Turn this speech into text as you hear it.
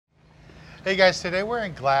Hey guys, today we're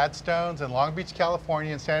in Gladstones in Long Beach,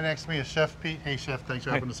 California, and standing next to me is Chef Pete. Hey Chef, thanks for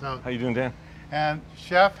having us out. How you doing, Dan? And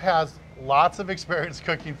Chef has lots of experience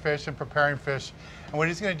cooking fish and preparing fish. And what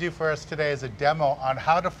he's going to do for us today is a demo on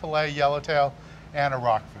how to fillet yellowtail and a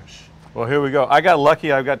rockfish. Well, here we go. I got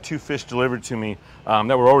lucky. I got 2 fish delivered to me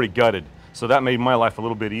that were already gutted. So that made my life a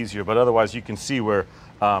little bit easier. But otherwise, you can see where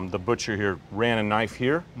the butcher here ran a knife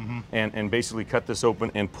here and basically cut this open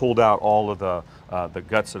and pulled out all of the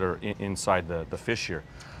guts that are inside the fish here.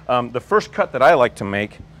 The first cut that I like to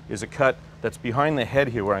make is a cut that's behind the head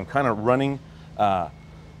here, where I'm kind of running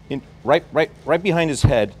right behind his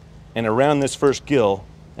head and around this first gill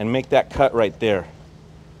and make that cut right there.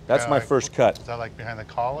 That's my first cut. Is that like behind the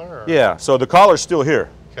collar? Or? Yeah, so the collar's still here.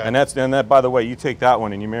 Okay. And that, by the way, you take that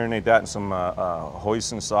one and you marinate that in some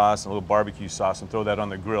hoisin sauce, and a little barbecue sauce, and throw that on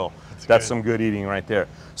the grill. That's some good eating right there.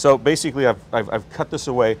 So basically, I've cut this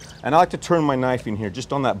away, and I like to turn my knife in here,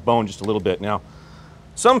 just on that bone, just a little bit. Now,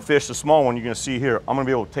 some fish, the small one you're going to see here, I'm going to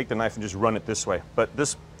be able to take the knife and just run it this way. But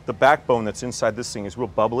the backbone that's inside this thing is real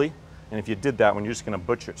bubbly, and if you did that one, you're just going to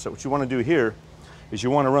butcher it. So what you want to do here is you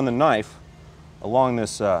want to run the knife along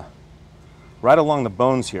this, right along the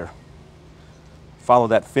bones here. Follow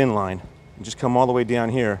that fin line and just come all the way down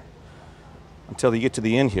here until you get to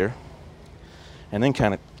the end here, and then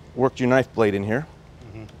kind of work your knife blade in here.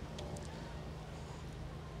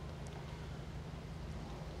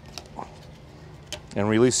 And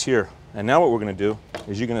release here. And now what we're going to do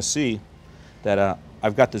is you're going to see that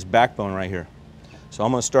I've got this backbone right here. So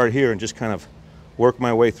I'm going to start here and just kind of work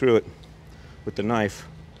my way through it with the knife,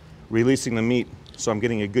 releasing the meat so I'm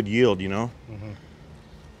getting a good yield, you know.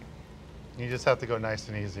 You just have to go nice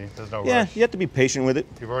and easy. There's no rush. Yeah, you have to be patient with it.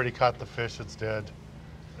 You've already caught the fish, it's dead.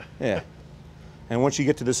 Yeah. And once you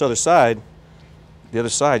get to this other side, the other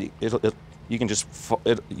side, you can just,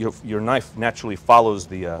 your knife naturally follows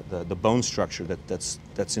the bone structure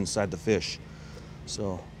that's inside the fish.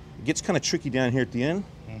 So it gets kind of tricky down here at the end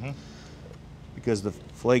because the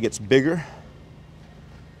fillet gets bigger.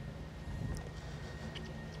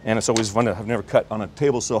 And it's always fun. I've never cut on a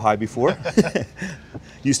table so high before.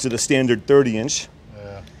 Used to the standard 30-inch.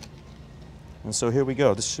 Yeah. And so here we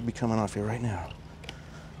go. This should be coming off here right now.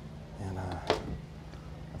 And I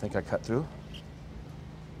think I cut through.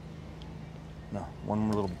 No, one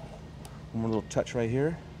more little touch right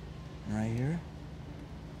here, and right here.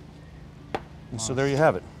 And so there you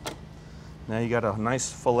have it. Now you got a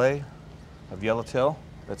nice fillet of yellowtail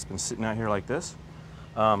that's been sitting out here like this.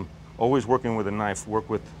 Always working with a knife, work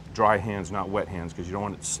with dry hands, not wet hands, because you don't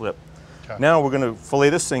want it to slip. Okay. Now we're going to fillet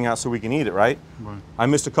this thing out so we can eat it, right? I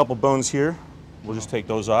missed a couple bones here. We'll just take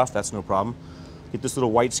those off, that's no problem. Get this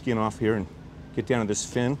little white skin off here and get down to this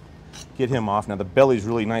fin. Get him off. Now the belly's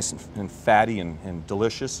really nice and fatty and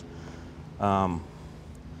delicious. A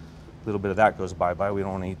little bit of that goes bye-bye. We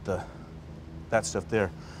don't want to eat that stuff there.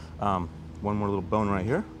 One more little bone right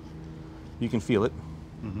here. You can feel it.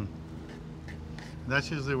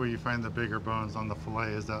 That's usually where you find the bigger bones on the fillet,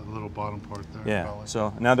 is that little bottom part there. Yeah, probably.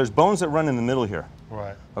 so now there's bones that run in the middle here.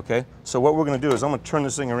 Right. Okay, so what we're going to do is I'm going to turn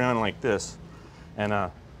this thing around like this, and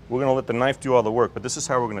we're going to let the knife do all the work, but this is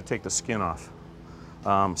how we're going to take the skin off.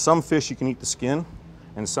 Some fish you can eat the skin,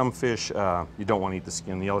 and some fish you don't want to eat the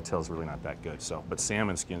skin. The yellowtail is really not that good, but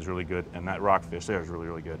salmon skin is really good, and that rockfish there is really,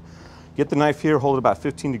 really good. Get the knife here, hold it about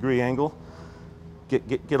 15-degree angle,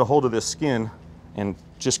 get a hold of this skin, and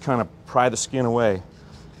just kind of pry the skin away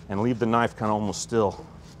and leave the knife kind of almost still.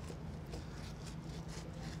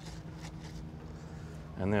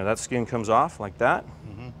 And there, that skin comes off like that.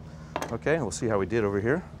 Okay, we'll see how we did over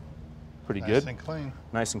here. Pretty good. Nice and clean.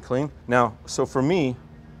 Nice and clean. Now, so for me,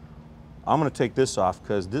 I'm going to take this off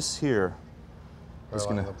because this here is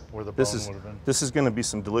going to, this is going to be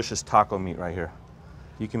some delicious taco meat right here.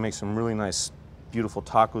 You can make some really nice, beautiful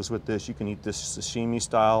tacos with this. You can eat this sashimi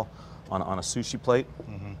style on a sushi plate.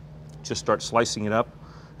 Just start slicing it up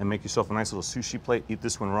and make yourself a nice little sushi plate. Eat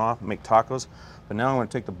this one raw, make tacos. But now I'm going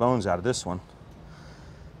to take the bones out of this one.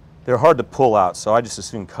 They're hard to pull out, so I just as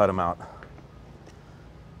soon cut them out.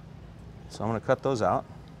 So I'm going to cut those out.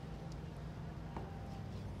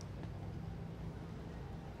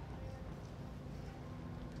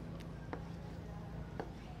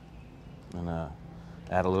 And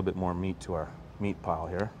add a little bit more meat to our meat pile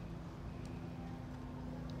here.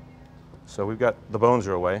 So we've got the bones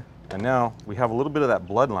are away, and now we have a little bit of that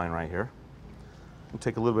bloodline right here. We'll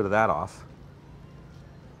take a little bit of that off.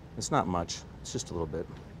 It's not much, it's just a little bit.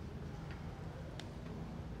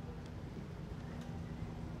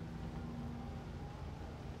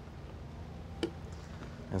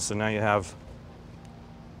 And so now you have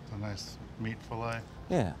a nice meat fillet.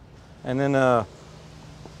 Yeah, and then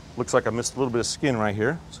looks like I missed a little bit of skin right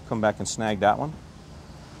here, so come back and snag that one.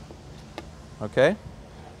 Okay,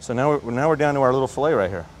 so now we're down to our little fillet right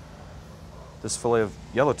here. This fillet of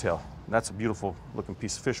yellowtail. That's a beautiful looking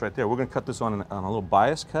piece of fish right there. We're going to cut this on a little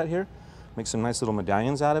bias cut here, make some nice little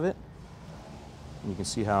medallions out of it. And you can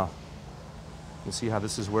see how this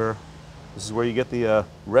is where you get the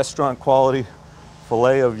restaurant quality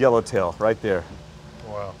fillet of yellowtail right there.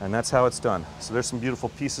 Wow. And that's how it's done. So there's some beautiful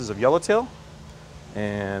pieces of yellowtail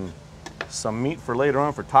and some meat for later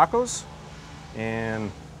on for tacos.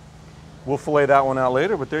 And we'll fillet that one out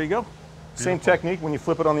later, but there you go. Beautiful. Same technique when you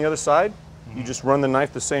flip it on the other side. You just run the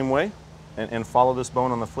knife the same way and follow this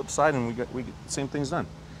bone on the flip side, and we get the same thing's done.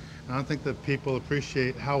 I don't think that people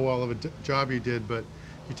appreciate how well of a job you did, but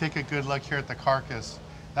you take a good look here at the carcass.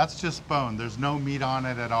 That's just bone. There's no meat on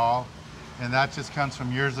it at all, and that just comes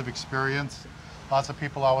from years of experience. Lots of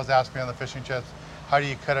people always ask me on the fishing trips, how do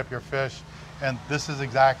you cut up your fish? And this is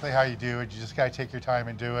exactly how you do it. You just gotta take your time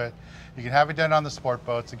and do it. You can have it done on the sport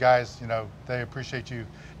boats. The guys, you know, they appreciate you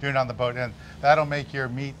doing it on the boat, and that'll make your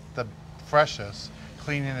meat the freshest,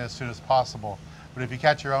 cleaning it as soon as possible. But if you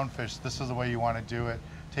catch your own fish, this is the way you want to do it.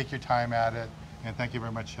 Take your time at it, and thank you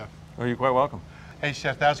very much, Chef. Oh, you're quite welcome. Hey,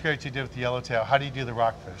 Chef, that was great what you did with the yellowtail. How do you do the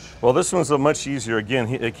rockfish? Well, this one's much easier. Again,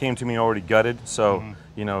 it came to me already gutted, so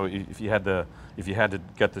you know, if you had to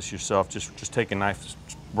gut this yourself, just take a knife, just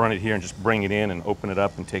run it here, and just bring it in and open it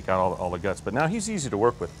up and take out all the guts. But now he's easy to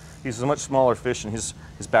work with. He's a much smaller fish, and his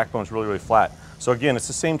backbone's really flat. So again, it's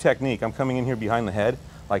the same technique. I'm coming in here behind the head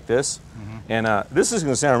like this. And this is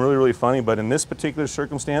going to sound really funny, but in this particular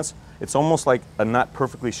circumstance, it's almost like a not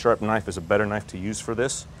perfectly sharp knife is a better knife to use for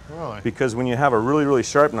this. Really? Because when you have a really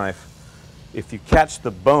sharp knife, if you catch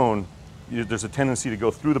the bone, there's a tendency to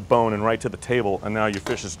go through the bone and right to the table, and now your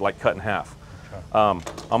fish is like cut in half. Okay.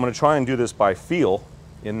 I'm going to try and do this by feel,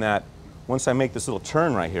 in that once I make this little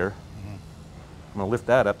turn right here, I'm going to lift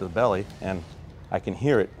that up to the belly, and I can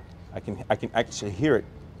hear it. I can actually hear it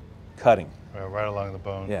cutting. Right along the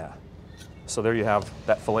bone. Yeah. So there you have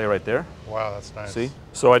that fillet right there. Wow, that's nice. See?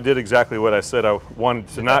 So I did exactly what I said I wanted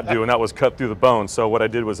to not do, and that was cut through the bone. So what I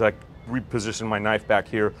did was I repositioned my knife back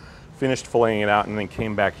here, finished filleting it out, and then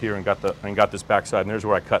came back here and got this backside, and there's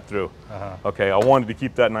where I cut through. Okay, I wanted to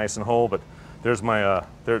keep that nice and whole, but there's my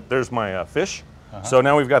there's my fish. So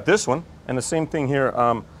now we've got this one, and the same thing here.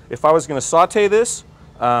 If I was going to saute this,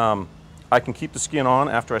 I can keep the skin on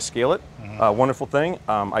after I scale it. Wonderful thing.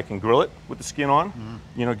 I can grill it with the skin on.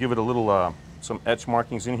 You know, give it a little some etch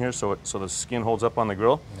markings in here so the skin holds up on the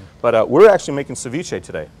grill. But we're actually making ceviche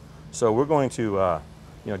today, so we're going to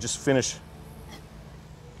you know, just finish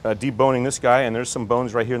deboning this guy. And there's some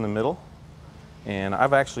bones right here in the middle. And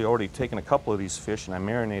I've actually already taken a couple of these fish and I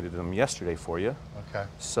marinated them yesterday for you. Okay.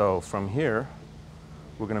 So from here,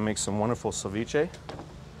 we're going to make some wonderful ceviche.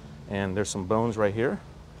 And there's some bones right here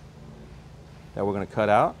that we're going to cut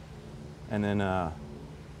out, and then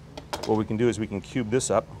what we can do is we can cube this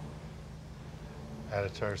up. Add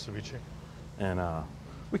it to our ceviche. And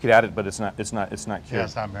we could add it, but it's not cured. Yeah,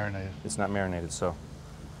 it's not marinated. It's not marinated. So,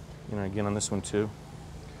 you know, again on this one too.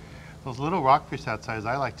 Those little rockfish that size,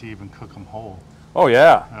 I like to even cook them whole. Oh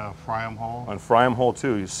yeah. Fry them whole. And fry them whole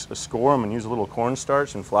too. You score them and use a little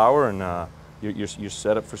cornstarch and flour, and you're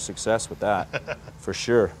set up for success with that, for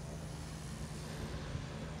sure.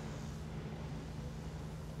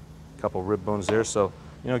 Couple rib bones there, so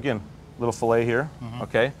you know, again, little fillet here.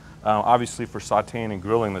 Okay, obviously for sauteing and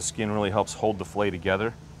grilling, the skin really helps hold the fillet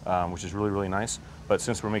together, which is really nice. But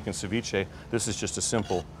since we're making ceviche, this is just a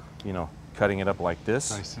simple, you know, cutting it up like this,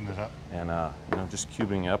 slicing it up, and you know, just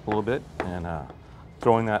cubing it up a little bit and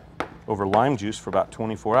throwing that over lime juice for about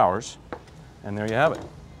 24 hours, and there you have it.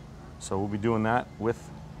 So we'll be doing that with.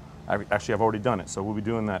 Actually, I've already done it, so we'll be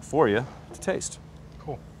doing that for you to taste.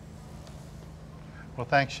 Cool. Well,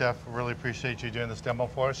 thanks, Chef. Really appreciate you doing this demo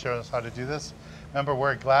for us, showing us how to do this. Remember,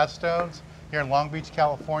 we're at Gladstones here in Long Beach,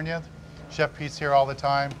 California. Chef Pete's here all the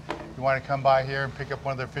time. If you want to come by here and pick up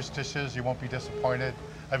one of their fish dishes, you won't be disappointed.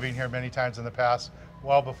 I've been here many times in the past,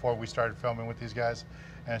 well before we started filming with these guys.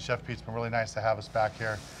 And Chef Pete's been really nice to have us back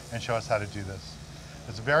here and show us how to do this.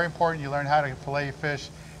 It's very important you learn how to fillet your fish.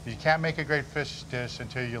 You can't make a great fish dish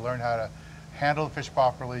until you learn how to handle the fish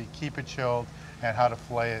properly, keep it chilled, and how to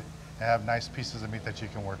fillet it and have nice pieces of meat that you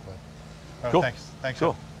can work with. Cool. Thanks.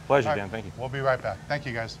 Cool. Chef. Pleasure, Right. Dan. Thank you. We'll be right back. Thank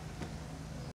you, guys.